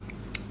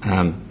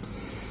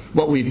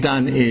What we've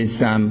done is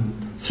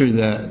through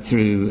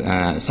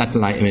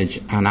satellite image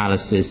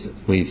analysis,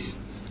 we've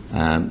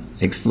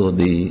explored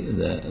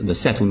the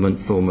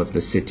settlement form of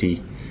the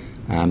city.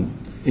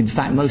 In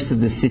fact, most of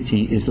the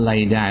city is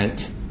laid out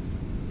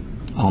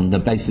on the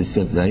basis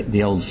of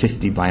the old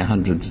 50 by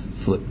 100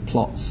 foot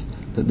plots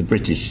that the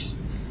British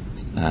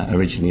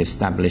originally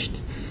established,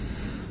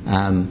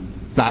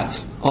 but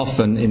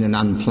often in an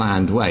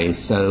unplanned way.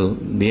 So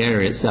the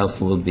area itself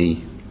will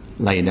be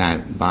laid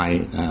out by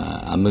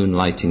a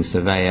moonlighting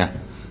surveyor,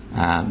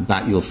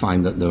 but you'll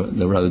find that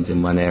the roads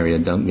in one area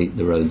don't meet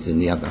the roads in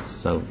the other.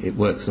 So it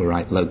works all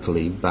right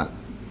locally, but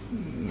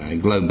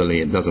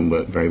globally it doesn't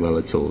work very well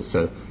at all.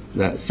 So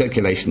the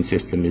circulation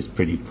system is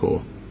pretty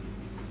poor.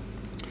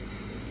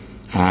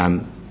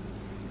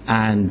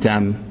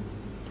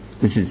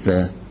 This is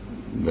the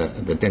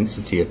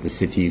density of the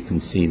city. You can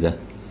see the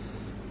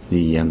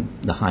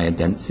higher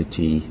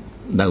density,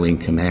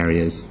 low-income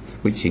areas,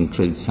 which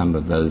includes some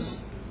of those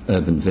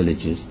urban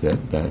villages that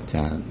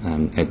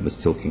Ed was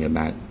talking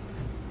about,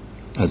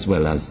 as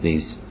well as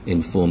these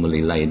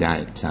informally laid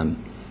out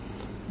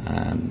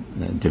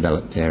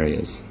developed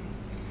areas.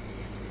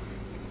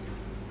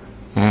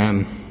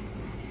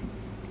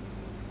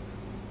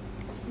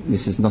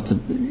 This is not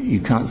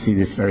you can't see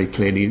this very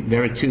clearly.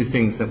 There are two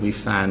things that we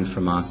found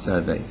from our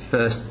survey.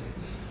 First,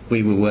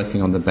 we were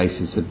working on the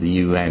basis of the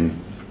UN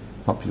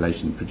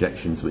population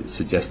projections, which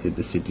suggested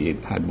the city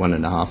had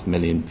 1.5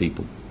 million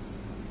people.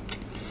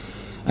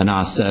 And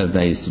our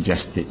survey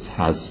suggests it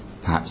has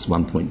perhaps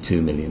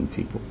 1.2 million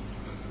people.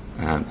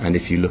 And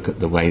if you look at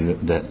the way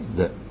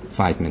that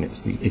 5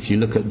 minutes, if you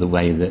look at the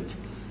way that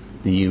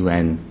the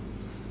UN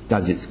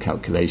does its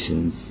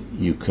calculations,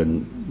 you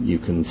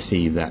can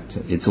see that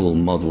it's all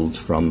modelled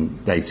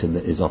from data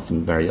that is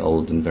often very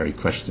old and very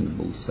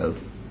questionable. So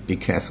be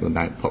careful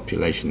about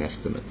population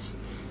estimates,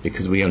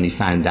 because we only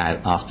found out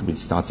after we'd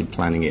started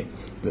planning it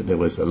that there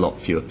was a lot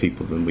fewer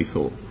people than we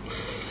thought.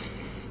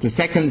 The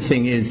second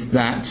thing is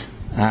that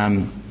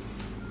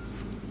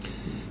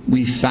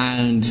we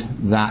found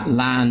that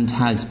land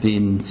has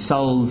been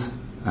sold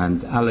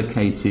and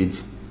allocated,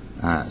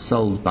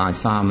 sold by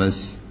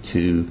farmers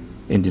to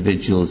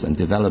individuals and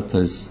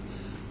developers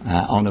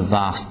on a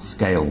vast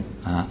scale,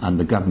 and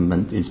the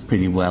government is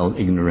pretty well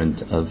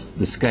ignorant of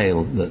the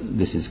scale that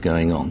this is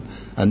going on.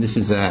 And this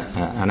is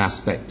an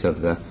aspect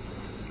of the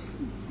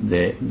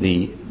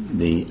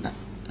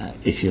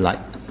if you like,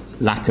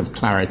 lack of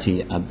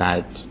clarity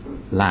about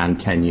land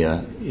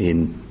tenure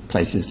in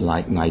places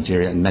like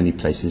Nigeria and many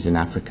places in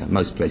Africa,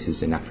 most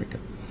places in Africa,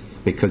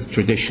 because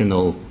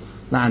traditional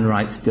land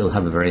rights still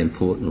have a very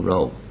important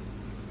role.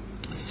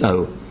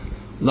 So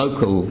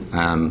local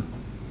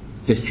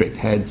district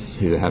heads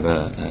who have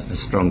a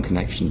strong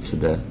connection to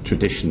the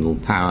traditional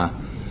power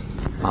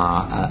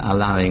are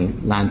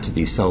allowing land to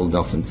be sold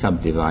off and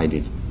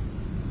subdivided,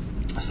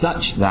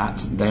 such that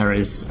there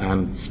is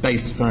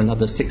space for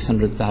another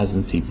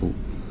 600,000 people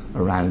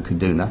around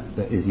Kaduna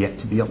that is yet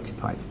to be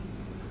occupied.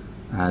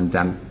 And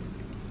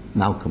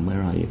Malcolm,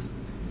 where are you?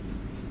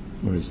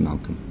 Where is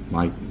Malcolm?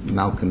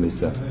 Malcolm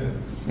is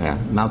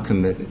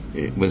Malcolm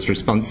was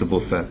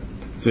responsible for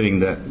doing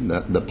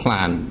the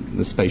plan,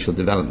 the spatial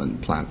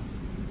development plan,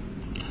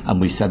 and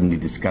we suddenly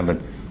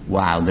discovered,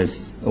 wow, there's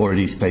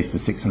already space for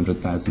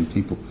 600,000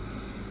 people,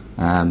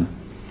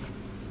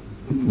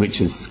 which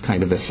has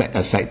kind of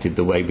affected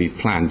the way we've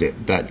planned it.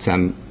 But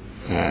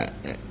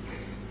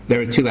there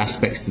are two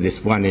aspects to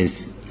this. One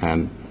is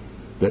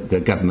that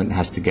the government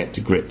has to get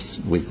to grips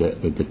with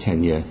the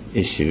tenure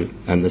issue,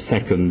 and the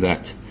second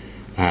that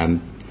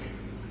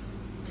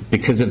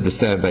because of the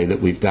survey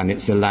that we've done,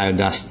 it's allowed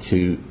us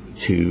to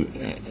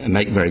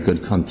make very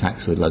good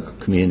contacts with local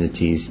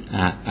communities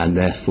and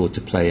therefore to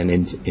play an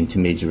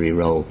intermediary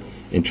role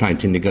in trying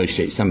to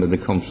negotiate some of the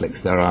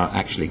conflicts that are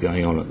actually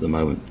going on at the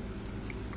moment.